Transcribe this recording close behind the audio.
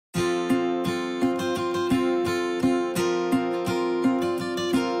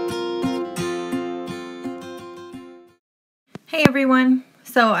Hey everyone,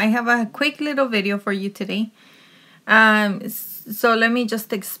 so I have a quick little video for you today. So let me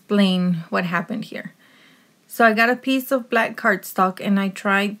just explain what happened here. So I got a piece of black cardstock and I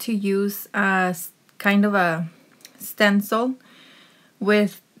tried to use kind of a stencil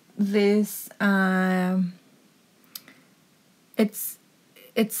with this, it's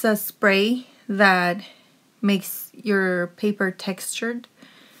a spray that makes your paper textured.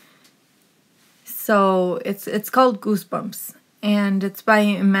 So it's called Goosebumps. And it's by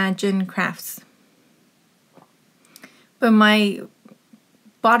Imagine Crafts. But my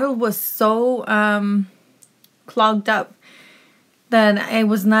bottle was so clogged up that I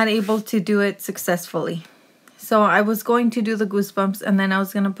was not able to do it successfully. So I was going to do the Goosebumps and then I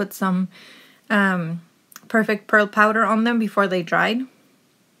was going to put some Perfect Pearl powder on them before they dried.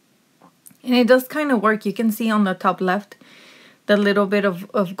 And it does kind of work. You can see on the top left the little bit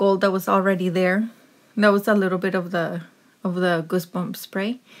of gold that was already there. That was a little bit of the Goosebump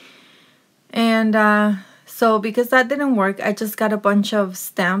spray. And so because that didn't work, I just got a bunch of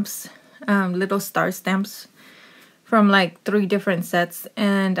stamps, little star stamps from like 3 different sets,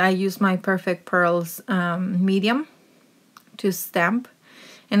 and I used my Perfect Pearls medium to stamp,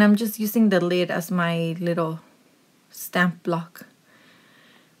 and I'm just using the lid as my little stamp block.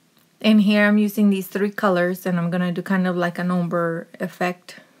 And here I'm using these 3 colors, and I'm gonna do kind of like an ombre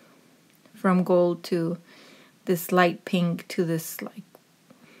effect from gold to this light pink to this like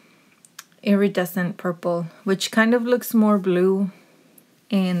iridescent purple, which kind of looks more blue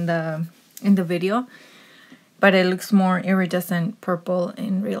in the video, but it looks more iridescent purple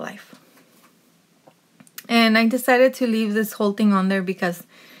in real life. And I decided to leave this whole thing on there because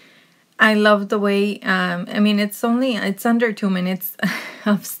I love the way I mean, it's under 2 minutes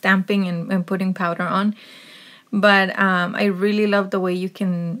of stamping and putting powder on, but I really love the way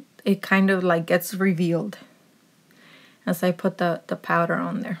it kind of like gets revealed as I put the powder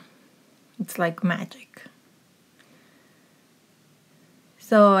on there. It's like magic.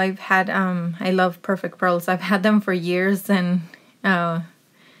 So I've had, I love Perfect Pearls. I've had them for years, and,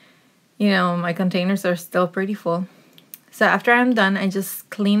 you know, my containers are still pretty full. So after I'm done, I just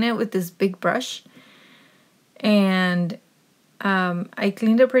clean it with this big brush. And I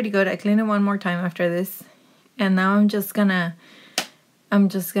cleaned it pretty good. I cleaned it one more time after this. And now I'm just gonna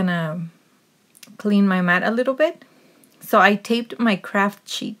clean my mat a little bit. So I taped my craft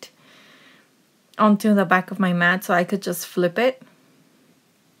sheet onto the back of my mat so I could just flip it.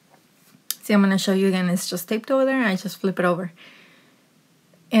 See, I'm going to show you again. It's just taped over there, and I just flip it over.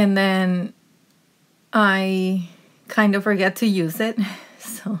 And then I kind of forget to use it.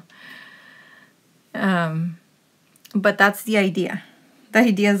 So, but that's the idea. The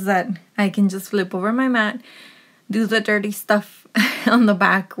idea is that I can just flip over my mat, do the dirty stuff on the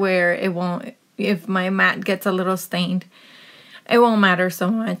back where it won't, if my mat gets a little stained, it won't matter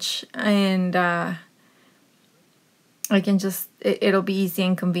so much, and I can just, it'll be easy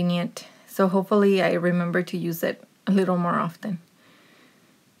and convenient. So hopefully I remember to use it a little more often.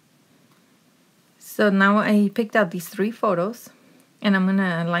 So now I picked out these 3 photos, and I'm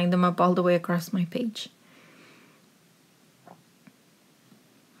gonna line them up all the way across my page.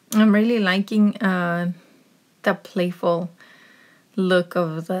 I'm really liking the playful look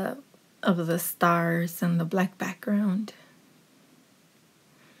of the stars and the black background.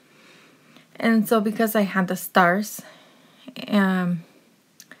 And so because I had the stars, I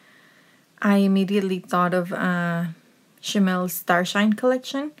immediately thought of Shimelle Starshine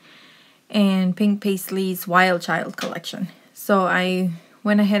collection and Pink Paisley's Wild Child collection. So I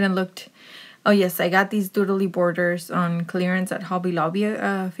went ahead and looked. Oh yes, I got these doodly borders on clearance at Hobby Lobby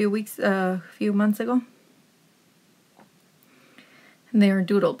a few months ago. And they are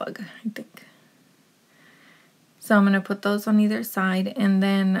Doodlebug, I think. So I'm going to put those on either side, and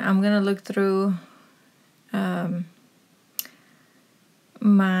then I'm going to look through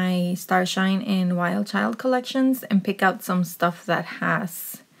my Starshine and Wild Child collections and pick out some stuff that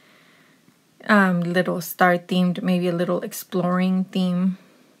has little star themed, maybe a little exploring theme.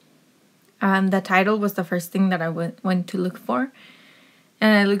 The title was the first thing that I went to look for.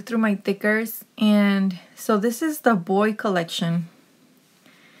 And I looked through my thickers, and so this is the boy collection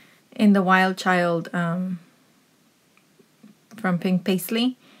in the Wild Child from Pink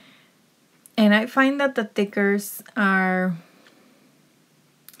Paisley, and I find that the thickers are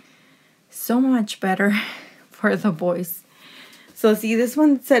so much better for the boys. So see, this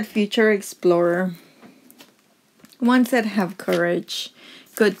one said Future Explorer, one said Have Courage,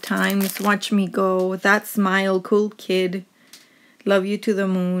 Good Times, Watch Me Go, That Smile, Cool Kid, Love You to the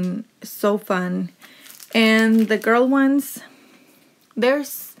Moon, So Fun. And the girl ones,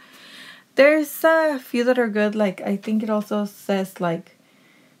 there's There's a few that are good. Like, I think it also says like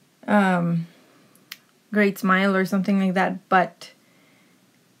Great Smile or something like that, but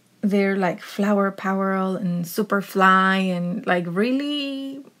they're like Flower Power and Superfly and like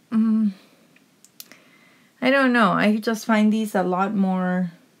really, I don't know. I just find these a lot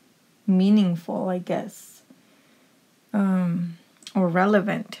more meaningful, I guess, or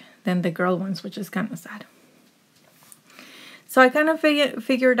relevant than the girl ones, which is kind of sad. So I kind of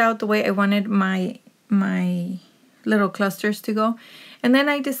figured out the way I wanted my little clusters to go, and then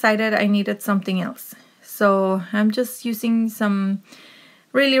I decided I needed something else. So I'm just using some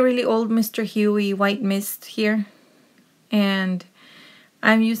really old Mr. Huey white mist here, and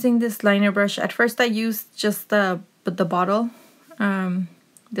I'm using this liner brush. At first I used just the bottle,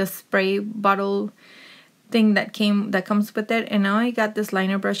 the spray bottle thing that comes with it, and now I got this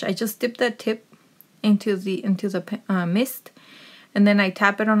liner brush. I just dip the tip into the mist, and then I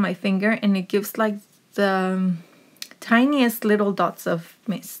tap it on my finger, and it gives like the tiniest little dots of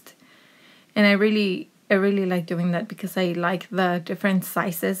mist. And I really like doing that because I like the different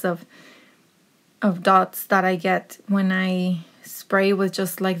sizes of dots that I get when I spray with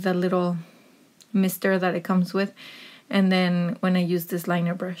just like the little mister that it comes with, and then when I use this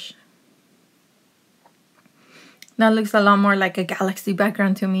liner brush. That looks a lot more like a galaxy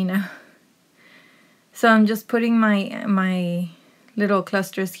background to me now. So I'm just putting my little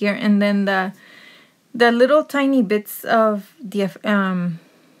clusters here, and then the little tiny bits of the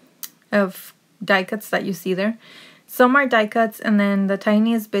die cuts that you see there. Some are die cuts, and then the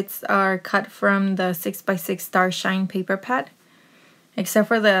tiniest bits are cut from the 6x6 Starshine paper pad, except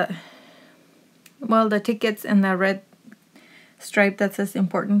for the tickets and the red stripe that says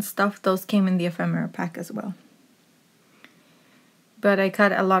important stuff. Those came in the ephemera pack as well. But I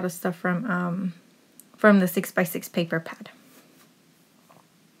cut a lot of stuff from the 6x6 paper pad.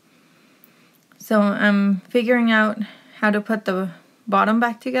 So I'm figuring out how to put the bottom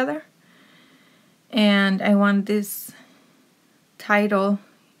back together. And I want this title,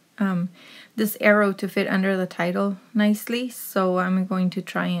 this arrow to fit under the title nicely. So I'm going to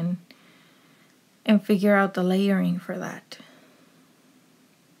try and figure out the layering for that.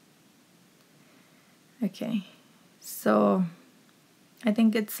 Okay, so I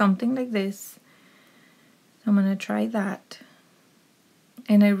think it's something like this. So I'm going to try that.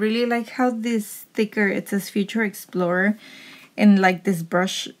 And I really like how this sticker, it says Future Explorer in like this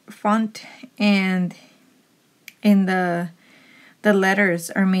brush font, and in the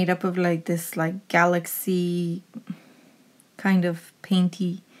letters are made up of like this like galaxy kind of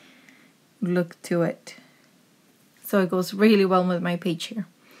painty look to it. So it goes really well with my page here.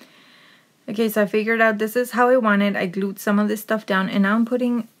 Okay, so I figured out this is how I want it. I glued some of this stuff down, and now I'm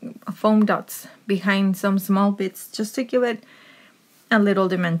putting foam dots behind some small bits just to give it a little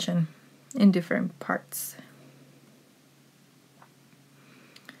dimension in different parts.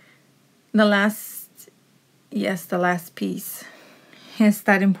 The last piece is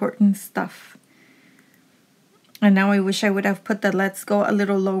that important stuff. And now I wish I would have put the Let's Go a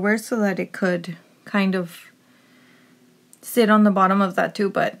little lower so that it could kind of sit on the bottom of that too,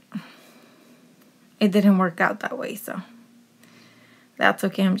 but it didn't work out that way, so that's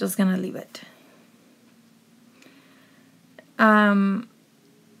okay. I'm just gonna leave it.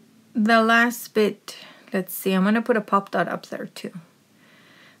 The last bit, let's see, I'm gonna put a pop dot up there too.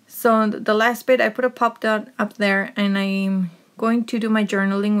 So the last bit, I put a pop dot up there, and I'm going to do my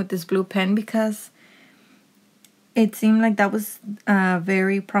journaling with this blue pen because it seemed like that was a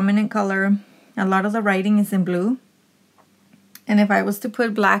very prominent color. A lot of the writing is in blue, and if I was to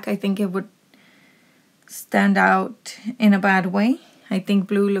put black, I think it would stand out in a bad way. I think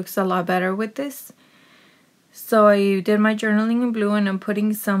blue looks a lot better with this. So I did my journaling in blue, and I'm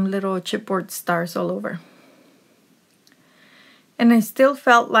putting some little chipboard stars all over. And I still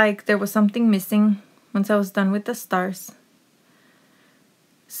felt like there was something missing once I was done with the stars.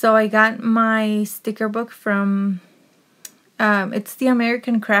 So I got my sticker book from, it's the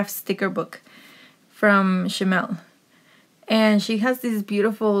American Craft sticker book from Shimelle. And she has these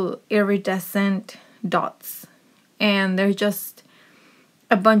beautiful iridescent dots. And they're just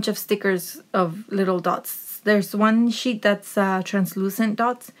a bunch of stickers of little dots. There's one sheet that's translucent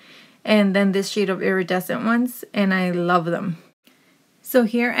dots, and then this sheet of iridescent ones, and I love them. So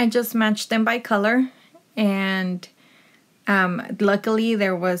here I just matched them by color, and luckily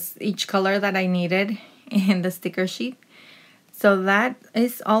there was each color that I needed in the sticker sheet. So that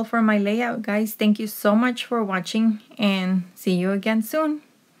is all for my layout, guys. Thank you so much for watching, and see you again soon.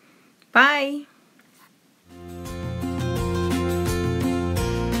 Bye!